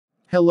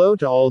Hello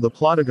to all the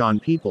Plotagon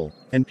people,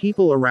 and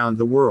people around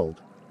the world.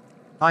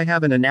 I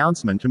have an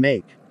announcement to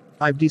make.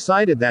 I've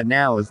decided that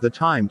now is the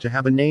time to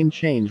have a name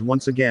change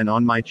once again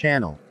on my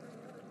channel.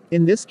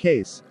 In this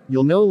case,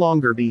 you'll no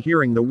longer be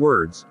hearing the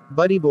words,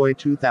 BuddyBoy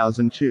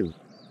 2002.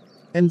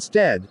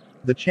 Instead,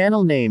 the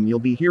channel name you'll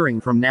be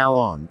hearing from now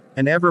on,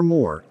 and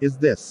evermore, is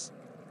this.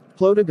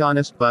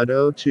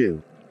 PlotagonistBud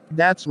 02.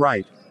 That's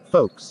right,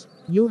 folks.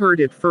 You heard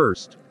it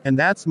first, and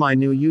that's my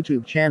new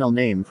YouTube channel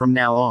name from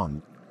now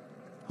on.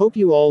 Hope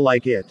you all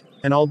like it,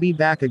 and I'll be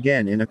back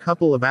again in a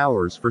couple of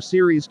hours for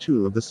Series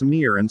 2 of the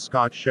Samir and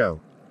Scott Show.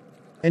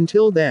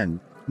 Until then,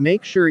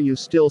 make sure you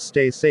still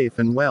stay safe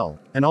and well,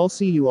 and I'll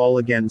see you all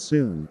again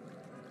soon.